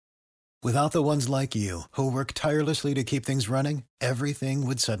Without the ones like you, who work tirelessly to keep things running, everything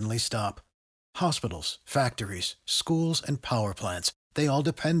would suddenly stop. Hospitals, factories, schools, and power plants, they all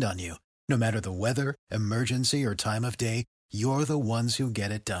depend on you. No matter the weather, emergency, or time of day, you're the ones who get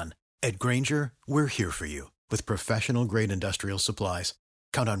it done. At Grainger, we're here for you with professional-grade industrial supplies.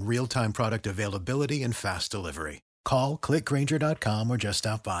 Count on real-time product availability and fast delivery. Call, clickgrainger.com, or just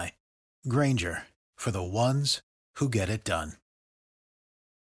stop by. Grainger, for the ones who get it done.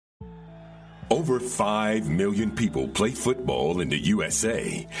 Over 5 million people play football in the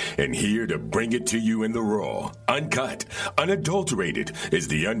USA, and here to bring it to you in the raw, uncut, unadulterated is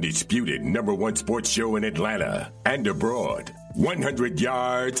the undisputed #1 sports show in Atlanta and abroad. 100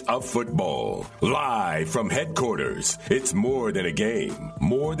 yards of football, live from headquarters. It's more than a game,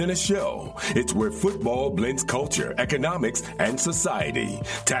 more than a show. It's where football blends culture, economics, and society.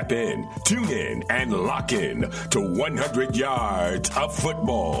 Tap in, tune in, and lock in to 100 yards of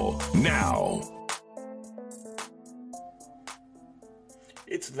football now.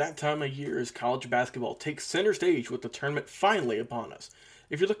 It's that time of year as college basketball takes center stage with the tournament finally upon us.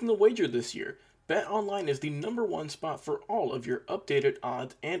 If you're looking to wager this year, BetOnline is the #1 spot for all of your updated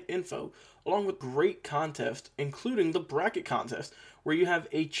odds and info, along with great contests, including the bracket contest, where you have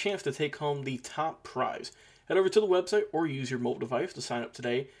a chance to take home the top prize. Head over to the website or use your mobile device to sign up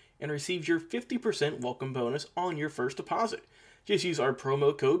today and receive your 50% welcome bonus on your first deposit. Just use our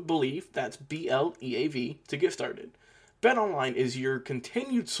promo code BELIEVE, that's BLEAV, to get started. BetOnline is your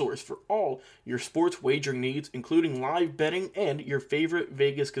continued source for all your sports wagering needs, including live betting and your favorite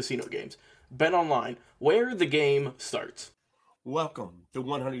Vegas casino games. BetOnline, where the game starts. Welcome to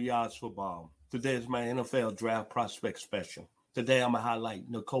 100 Yards Football. Today is my NFL Draft Prospect Special. Today I'm going to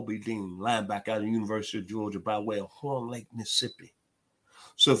highlight Nakobe Dean, linebacker out of the University of Georgia by way of Horn Lake, Mississippi.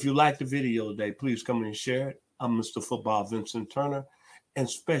 So if you like the video today, please come in and share it. I'm Mr. Football Vincent Turner, and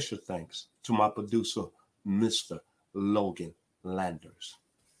special thanks to my producer, Mr. Logan Landers.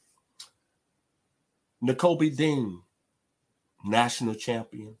 Nakobe Dean, national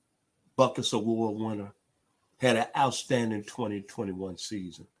champion, Butkus Award winner, had an outstanding 2021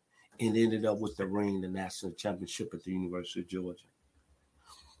 season and ended up with the ring, the national championship at the University of Georgia.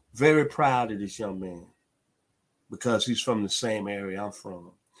 Very proud of this young man because he's from the same area I'm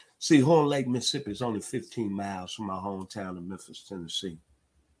from. See, Horn Lake, Mississippi is only 15 miles from my hometown of Memphis, Tennessee.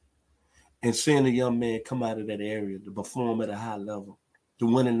 And seeing a young man come out of that area to perform at a high level, to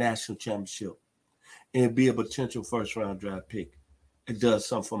win a national championship, and be a potential first-round draft pick, it does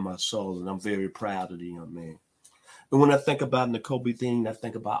something for my soul, and I'm very proud of the young man. And when I think about Nakobe Dean, I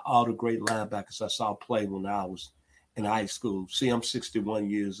think about all the great linebackers I saw play when I was in high school. See, I'm 61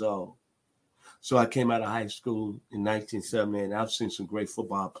 years old. So I came out of high school in 1970, and I've seen some great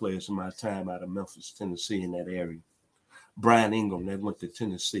football players in my time out of Memphis, Tennessee, in that area. Brian Ingram, they went to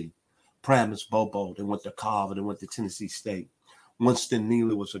Tennessee. Primus Bobo, they went to Carver, they went to Tennessee State. Winston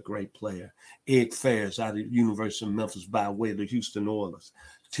Neely was a great player. Ed Ferris out of the University of Memphis by way of the Houston Oilers.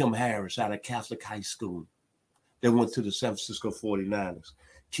 Tim Harris out of Catholic High School. They went to the San Francisco 49ers.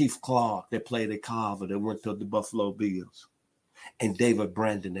 Keith Clark, they played at Carver, they went to the Buffalo Bills. And David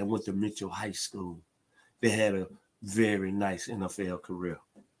Brandon, they went to Mitchell High School. They had a very nice NFL career.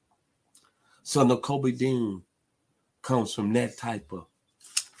 So Nakobe Dean comes from that type of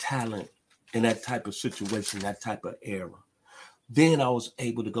talent in that type of situation, that type of era. Then I was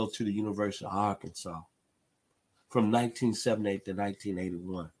able to go to the University of Arkansas from 1978 to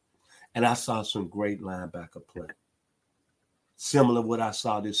 1981. And I saw some great linebacker play. Similar to what I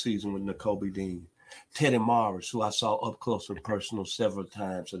saw this season with Nakobe Dean. Teddy Morris, who I saw up close and personal several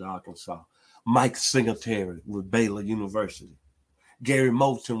times at Arkansas. Mike Singletary with Baylor University. Gary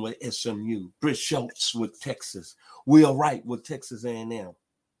Moulton with SMU. Britt Schultz with Texas. Will Wright with Texas A&M.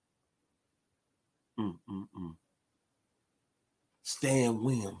 Stan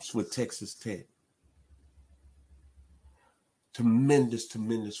Williams with Texas Tech. Tremendous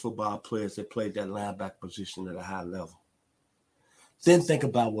football players that played that linebacker position at a high level. Then think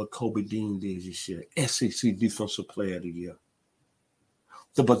about what Kobe Dean did this year. SEC Defensive Player of the Year.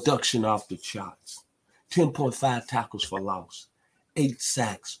 The production off the charts. 10.5 tackles for loss. 8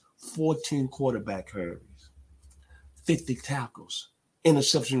 sacks. 14 quarterback hurries. 50 tackles.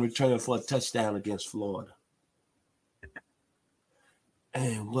 Interception return for a touchdown against Florida.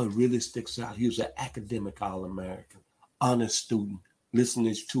 And what really sticks out, he was an academic All-American, honor student. Listen to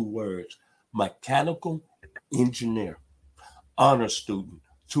these 2 words, mechanical engineer. Honor student,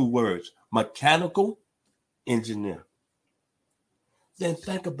 2 words, mechanical engineer. Then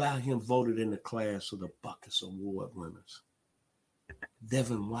think about him voted in the class of the Butkus Award winners.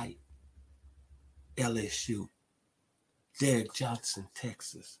 Devin White, LSU. Derek Johnson,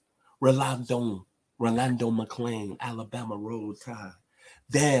 Texas. Rolando McClain, Alabama Roll Tide.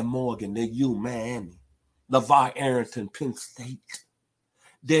 Dan Morgan, the U, Miami. LeVar Arrington, Penn State.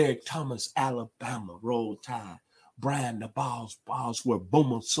 Derek Thomas, Alabama Roll Tide. Brian the Balls, Bosworth,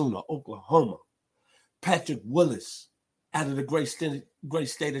 Boomer Sooner, Oklahoma. Patrick Willis, out of the great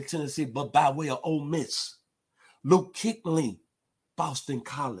state of Tennessee, but by way of Ole Miss. Luke Kuechly, Boston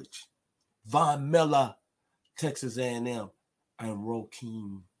College. Von Miller, Texas A&M. And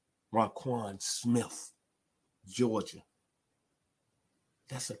Raquan Smith, Georgia.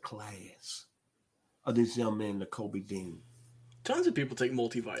 That's a class of this young man, Nakobe Dean. Tons of people take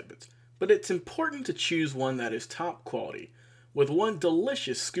multivitamins, but it's important to choose one that is top quality. With one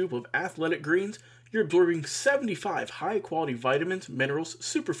delicious scoop of Athletic Greens, you're absorbing 75 high-quality vitamins, minerals,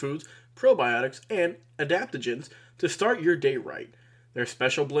 superfoods, probiotics, and adaptogens to start your day right. Their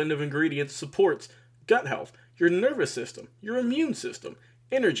special blend of ingredients supports gut health, your nervous system, your immune system,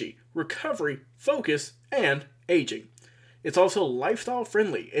 energy, recovery, focus, and aging. It's also lifestyle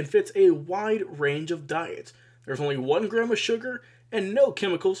friendly and fits a wide range of diets. There's only 1 gram of sugar and no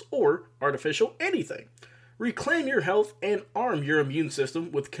chemicals or artificial anything. Reclaim your health and arm your immune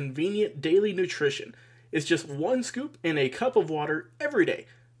system with convenient daily nutrition. It's just 1 scoop in a cup of water every day.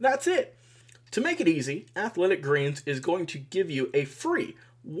 That's it. To make it easy, Athletic Greens is going to give you a free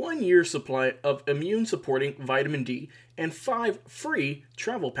 1-year supply of immune-supporting vitamin D and 5 free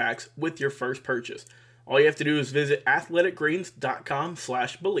travel packs with your first purchase. All you have to do is visit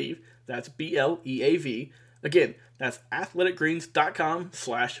athleticgreens.com/believe. That's BLEAV. Again, that's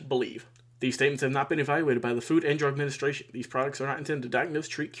athleticgreens.com/believe. These statements have not been evaluated by the Food and Drug Administration. These products are not intended to diagnose,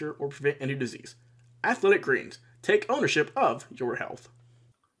 treat, cure, or prevent any disease. Athletic Greens. Take ownership of your health.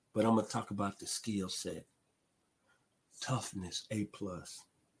 But I'm going to talk about the skill set. Toughness, A+.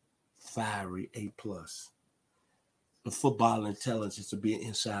 Fiery, A+. The football intelligence to be an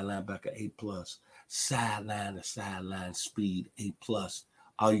inside linebacker, A+. Sideline to sideline speed, A+.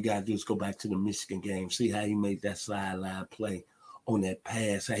 All you got to do is go back to the Michigan game. See how he made that sideline play on that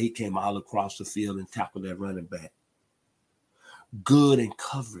pass, how he came all across the field and tackled that running back. Good in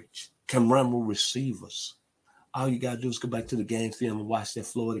coverage. Can run with receivers. All you got to do is go back to the game film and watch that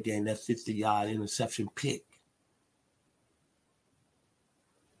Florida game, that 50-yard interception pick.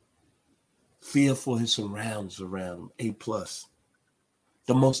 Feel for his surroundings around him, A+.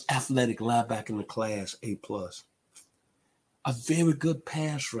 The most athletic linebacker in the class, A+. A very good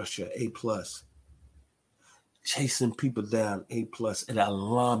pass rusher, A+. Chasing people down, A+, at an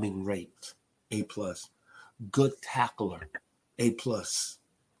alarming rate, A+. Good tackler, A+.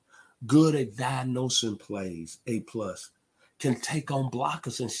 Good at diagnosing plays, A+. Can take on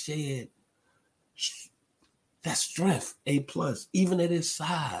blockers and shed that strength, A+, even at his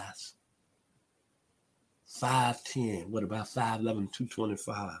size. 5'10", what about 5'11",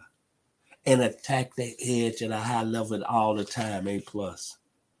 225? And attack that edge at a high level all the time, A+.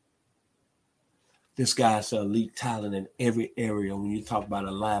 This guy's an elite talent in every area when you talk about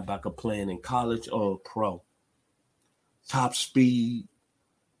a linebacker playing in college or pro. Top speed,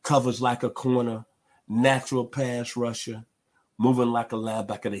 covers like a corner, natural pass rusher, moving like a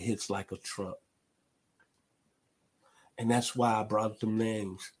linebacker that hits like a truck. And that's why I brought up them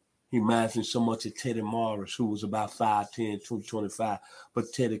names. He reminds me so much of Teddy Morris, who was about 5'10", 225,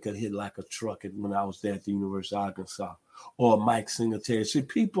 but Teddy could hit like a truck when I was there at the University of Arkansas. Or Mike Singletary. See,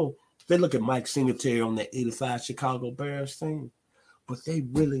 people, they look at Mike Singletary on the 85 Chicago Bears team, but they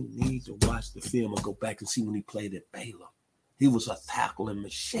really need to watch the film and go back and see when he played at Baylor. He was a tackling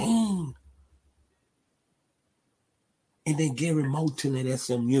machine. And then Gary Moulton at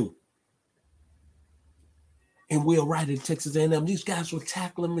SMU. And Will Wright at Texas A&M. These guys were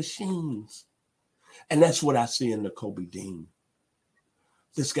tackling machines. And that's what I see in Nakobe Dean.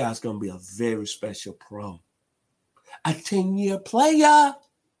 This guy's going to be a very special pro. A 10-year player.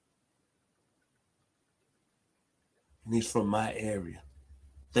 And he's from my area.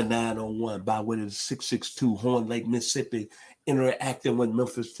 The 901 by way of the 662 Horn Lake, Mississippi, interacting with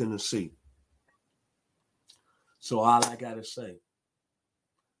Memphis, Tennessee. So all I got to say,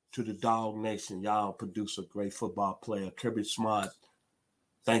 to the Dog Nation, y'all produce a great football player. Kirby Smart,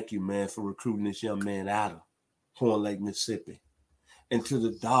 thank you, man, for recruiting this young man out of Horn Lake, Mississippi. And to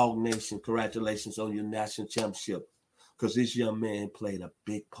the Dog Nation, congratulations on your national championship, because this young man played a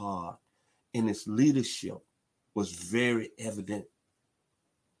big part, and his leadership was very evident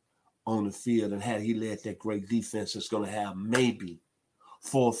on the field. And had he led that great defense, it's going to have maybe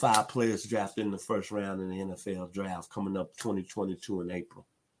 4 or 5 players drafted in the first round in the NFL draft coming up 2022 in April.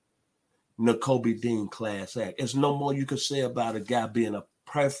 Nakobe Dean, class act. There's no more you can say about a guy being a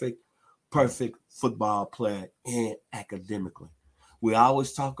perfect football player and academically. We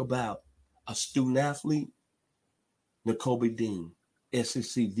always talk about a student athlete, Nakobe Dean,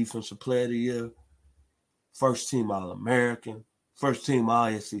 SEC Defensive Player of the Year, first team All-American, first team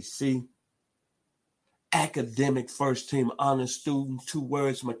All-SEC, academic first team honor student, 2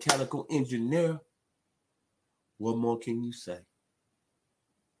 words, mechanical engineer. What more can you say?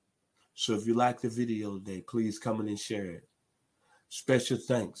 So if you like the video today, please come in and share it. Special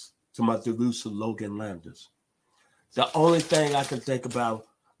thanks to my producer, Logan Landers. The only thing I can think about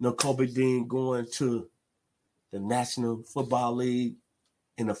Nakobe Dean going to the National Football League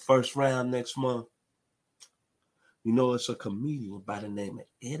in the first round next month, you know, it's a comedian by the name of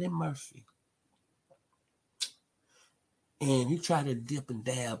Eddie Murphy. And he tried to dip and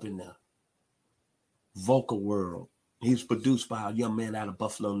dab in the vocal world. He's produced by a young man out of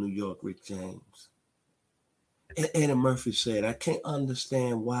Buffalo, New York, Rick James. And Eddie Murphy said, I can't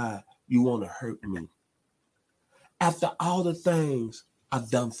understand why you want to hurt me. After all the things I've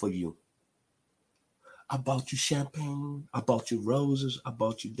done for you. I bought you champagne. I bought you roses. I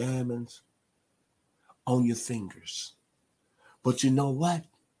bought you diamonds on your fingers. But you know what?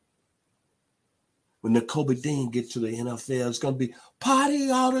 When Nakobe Dean gets to the NFL, it's going to be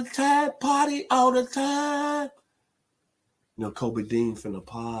party all the time, party all the time. Nakobe Dean finna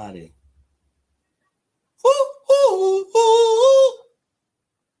party. Woo, woo, woo.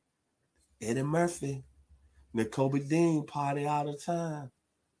 Eddie Murphy, Nakobe Dean, party all the time.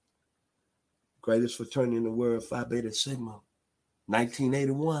 Greatest fraternity in the world, Phi Beta Sigma,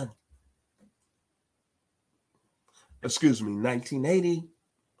 1981. 1980.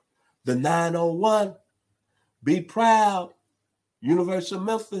 The 901. Be proud. University of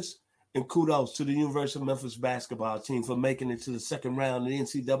Memphis. And kudos to the University of Memphis basketball team for making it to the second round of the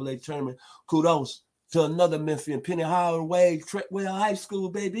NCAA tournament. Kudos to another Memphian, Penny Hardaway, Treadwell High School,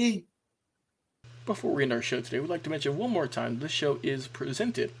 baby. Before we end our show today, we'd like to mention one more time this show is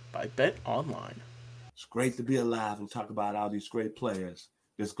presented by Bet Online. It's great to be alive and talk about all these great players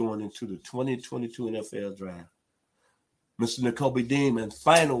that's going into the 2022 NFL draft. Mr. Nakobe Dean, and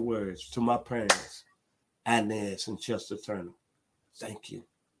final words to my parents, Inez and Chester Turner. Thank you.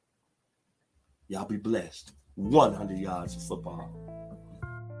 Y'all be blessed. 100 yards of football.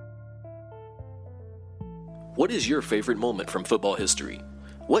 What is your favorite moment from football history?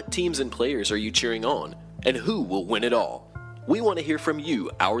 What teams and players are you cheering on? And who will win it all? We want to hear from you,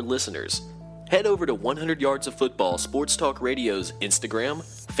 our listeners. Head over to 100 Yards of Football Sports Talk Radio's Instagram,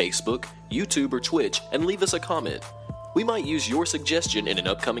 Facebook, YouTube, or Twitch and leave us a comment. We might use your suggestion in an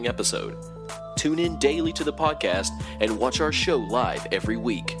upcoming episode. Tune in daily to the podcast and watch our show live every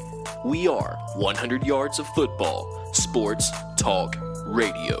week. We are 100 Yards of Football Sports Talk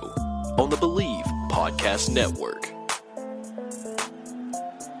Radio on the Believe Podcast Network.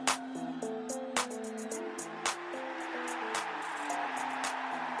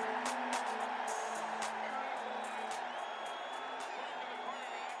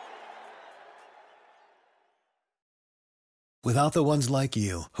 Without the ones like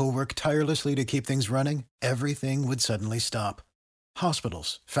you, who work tirelessly to keep things running, everything would suddenly stop.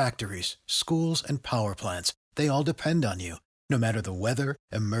 Hospitals, factories, schools, and power plants, they all depend on you. No matter the weather,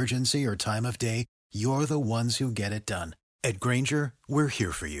 emergency, or time of day, you're the ones who get it done. At Grainger, we're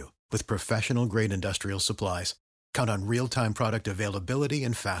here for you with professional-grade industrial supplies. Count on real-time product availability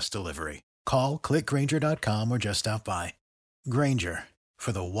and fast delivery. Call, click Grainger.com, or just stop by. Grainger,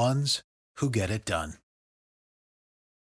 for the ones who get it done.